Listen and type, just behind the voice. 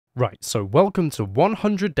Right, so welcome to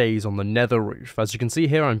 100 days on the Nether Roof. As you can see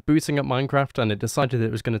here, I'm booting up Minecraft and it decided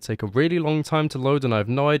it was going to take a really long time to load and I have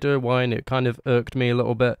no idea why, and it kind of irked me a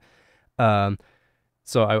little bit. So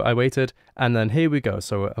I waited, and then here we go.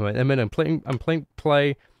 So I'm playing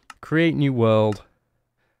play, create new world.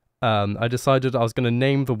 I decided I was going to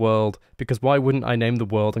name the world, because why wouldn't I name the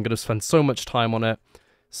world? I'm going to spend so much time on it.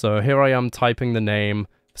 So here I am typing the name,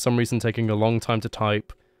 for some reason taking a long time to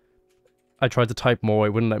type. I tried to type more, it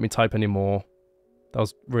wouldn't let me type anymore. That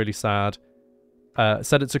was really sad.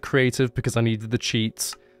 Set it to creative because I needed the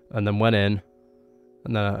cheats, and then went in.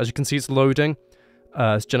 And then, as you can see, it's loading.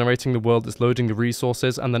 It's generating the world, it's loading the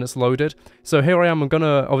resources, and then it's loaded. So here I am, I'm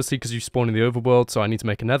gonna, obviously because you spawn in the overworld, so I need to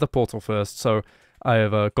make a nether portal first. So I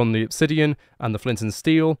have gone the obsidian and the flint and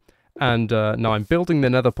steel, and now I'm building the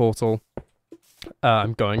nether portal.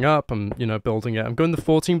 I'm going up, I'm, building it. I'm going the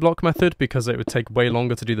 14 block method because it would take way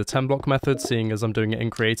longer to do the 10 block method, seeing as I'm doing it in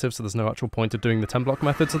creative, so there's no actual point of doing the 10 block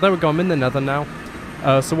method. So there we go, I'm in the nether now.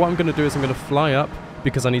 So what I'm going to do is I'm going to fly up,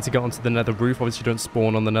 because I need to get onto the nether roof. Obviously you don't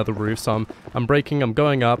spawn on the nether roof, so I'm breaking, I'm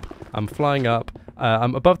going up, I'm flying up,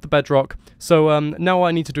 I'm above the bedrock. So now what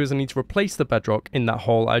I need to do is I need to replace the bedrock in that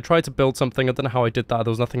hole. I tried to build something, I don't know how I did that,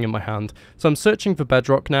 there was nothing in my hand. So I'm searching for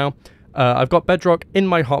bedrock now. I've got bedrock in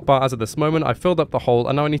my hotbar as of this moment. I filled up the hole,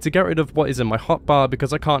 and now I need to get rid of what is in my hotbar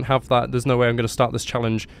because I can't have that. There's no way I'm going to start this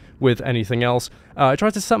challenge with anything else. I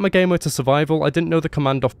tried to set my game mode to survival. I didn't know the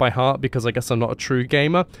command off by heart because I guess I'm not a true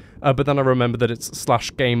gamer, but then I remembered that it's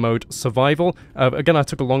 /game mode survival. Again, I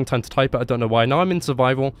took a long time to type it. I don't know why. Now I'm in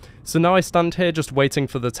survival. So now I stand here just waiting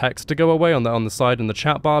for the text to go away on the side in the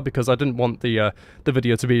chat bar, because I didn't want the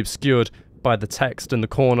video to be obscured by the text in the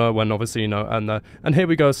corner when obviously, and here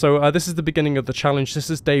we go. So this is the beginning of the challenge. This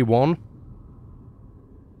is day 1.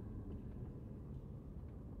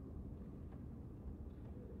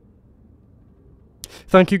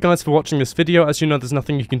 Thank you guys for watching this video. As you know, there's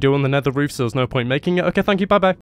nothing you can do on the nether roof, so there's no point making it. Okay, thank you, bye bye.